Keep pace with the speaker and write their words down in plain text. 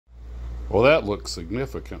Well, that looks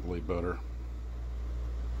significantly better.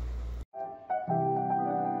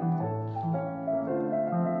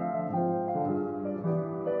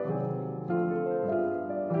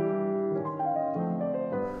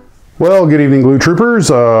 Well, good evening, Glue Troopers.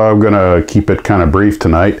 I'm going to keep it kind of brief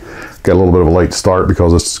tonight. Got a little bit of a late start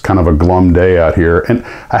because it's kind of a glum day out here. And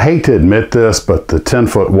I hate to admit this, but the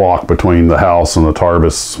 10-foot walk between the house and the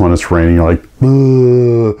Tarbis when it's raining, you're like,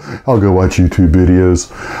 I'll go watch YouTube videos.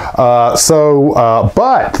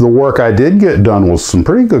 But the work I did get done was some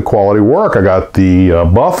pretty good quality work. I got the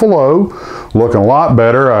Buffalo looking a lot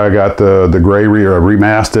better. I got the gray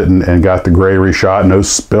remasked it and got the gray reshot. No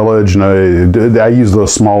spillage. I used a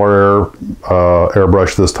smaller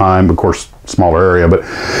airbrush this time, of course, smaller area,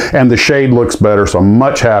 and the shade looks better, so I'm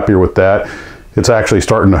much happier with that. It's actually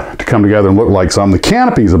starting to come together and look like something. The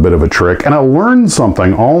canopy's a bit of a trick, and I learned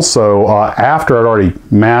something also after I'd already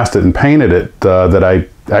masked it and painted it that I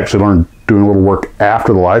actually learned doing a little work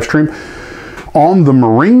after the live stream. On the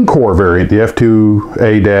Marine Corps variant, the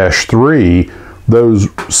F2A-3, those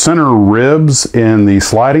center ribs in the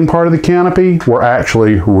sliding part of the canopy were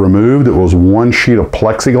actually removed. It was one sheet of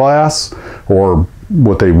plexiglass, or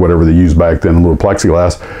whatever they used back then, a little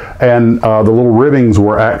plexiglass, and the little ribbings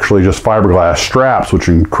were actually just fiberglass straps, which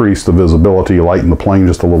increased the visibility, lighten the plane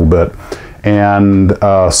just a little bit. And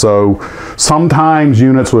so sometimes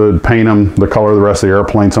units would paint them the color of the rest of the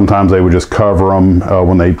airplane. Sometimes they would just cover them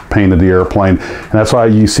when they painted the airplane. And that's why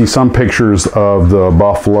you see some pictures of the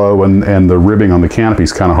Buffalo and the ribbing on the canopy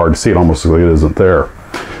is kind of hard to see. It almost looks like it isn't there.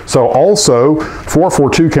 So also,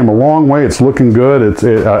 442 came a long way. It's looking good.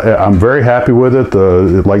 I'm very happy with it.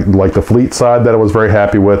 Like the fleet side that I was very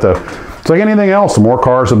happy with. It's like anything else. The more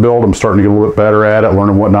cars I build, I'm starting to get a little bit better at it,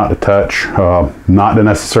 learning what not to touch, not to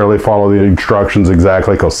necessarily follow the instructions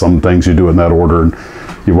exactly, because some things you do in that order, and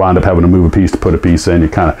you wind up having to move a piece to put a piece in. You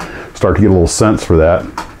kind of start to get a little sense for that.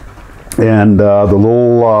 And the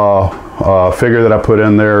little figure that I put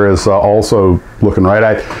in there is also looking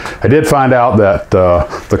right. I did find out that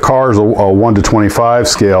the car is a 1 to 25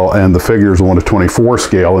 scale and the figure is a 1 to 24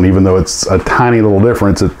 scale, and even though it's a tiny little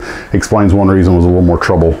difference, it explains one reason was a little more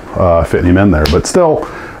trouble fitting him in there. But still,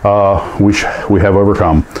 we have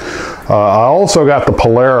overcome. I also got the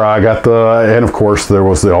Polara. And of course there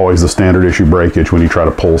was always the standard issue breakage when you try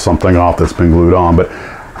to pull something off that's been glued on. But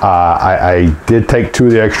I did take 2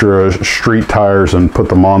 of the extra street tires and put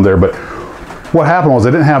them on there, but what happened was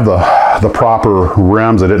I didn't have the proper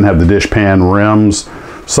rims. I didn't have the dish pan rims.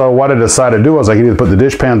 So what I decided to do was I could either put the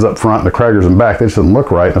dish pans up front and the Kragers in back. They just didn't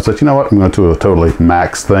look right. And I said, you know what, I'm going to do a totally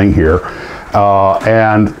max thing here.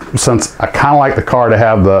 And since I kind of like the car to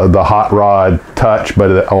have the hot rod touch,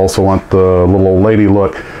 but I also want the little old lady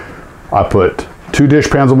look, I put 2 dish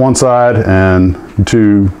pans on one side and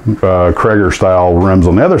 2 Krager style rims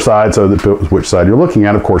on the other side, so that which side you're looking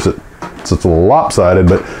at. Of course, it's a little lopsided,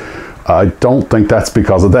 but I don't think that's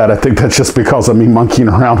because of that. I think that's just because of me monkeying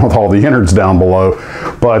around with all the innards down below.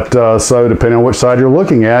 But so depending on which side you're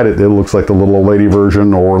looking at, it looks like the little old lady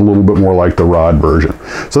version or a little bit more like the rod version.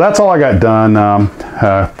 So that's all I got done.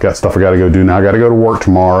 Got stuff I got to go do now. I got to go to work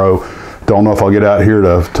tomorrow. Don't know if I'll get out here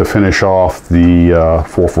to finish off the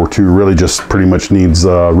 442. Really just pretty much needs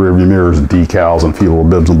rear view mirrors and decals and a few little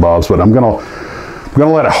bibs and bobs. But I'm gonna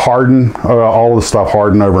let it harden, all of the stuff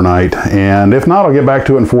harden overnight. And if not, I'll get back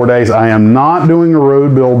to it in 4 days. I am not doing a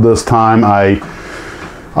road build this time. I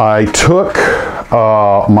took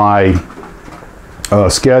my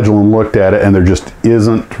schedule and looked at it, and there just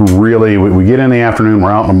isn't really, we get in the afternoon, we're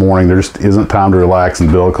out in the morning, there just isn't time to relax and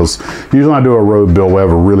build, because usually when I do a road build, we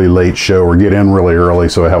have a really late show or get in really early,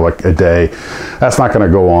 so I have like a day. That's not going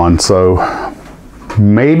to go on. So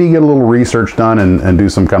maybe get a little research done and do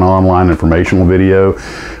some kind of online informational video.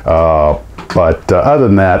 But other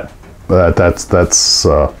than that, that's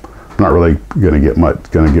not really going to get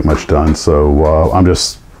much done. So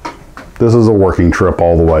this is a working trip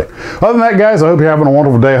all the way. Other than that, guys, I hope you're having a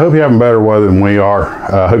wonderful day. I hope you're having better weather than we are.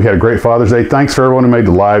 I hope you had a great Father's Day. Thanks for everyone who made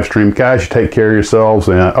the live stream. Guys, you take care of yourselves.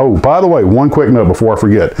 And oh, by the way, one quick note before I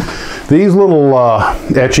forget. These little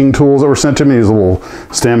etching tools that were sent to me, these little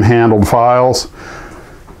stem-handled files,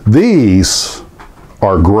 these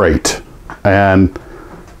are great. And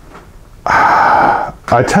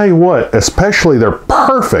I tell you what, especially they're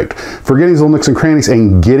perfect for getting these little nooks and crannies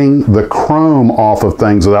and getting the chrome off of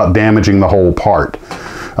things without damaging the whole part.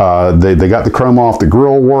 They got the chrome off the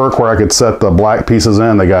grill work where I could set the black pieces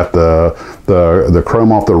in. They got the the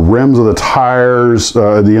chrome off the rims of the tires,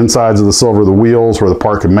 the insides of the silver of the wheels where the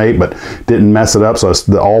part could mate, but didn't mess it up. So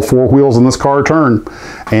all 4 wheels in this car turn,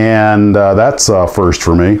 and that's first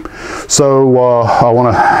for me. So I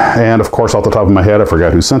want to, and of course off the top of my head, I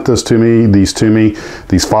forgot who sent this to me,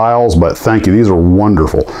 these files, but thank you. These are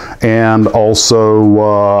wonderful. And also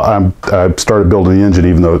I started building the engine,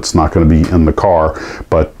 even though it's not going to be in the car,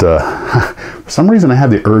 but for some reason I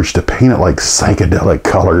had the urge to paint it like psychedelic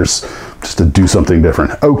colors, just to do something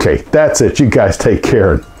different. Okay, that's it. You guys take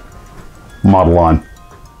care and model on.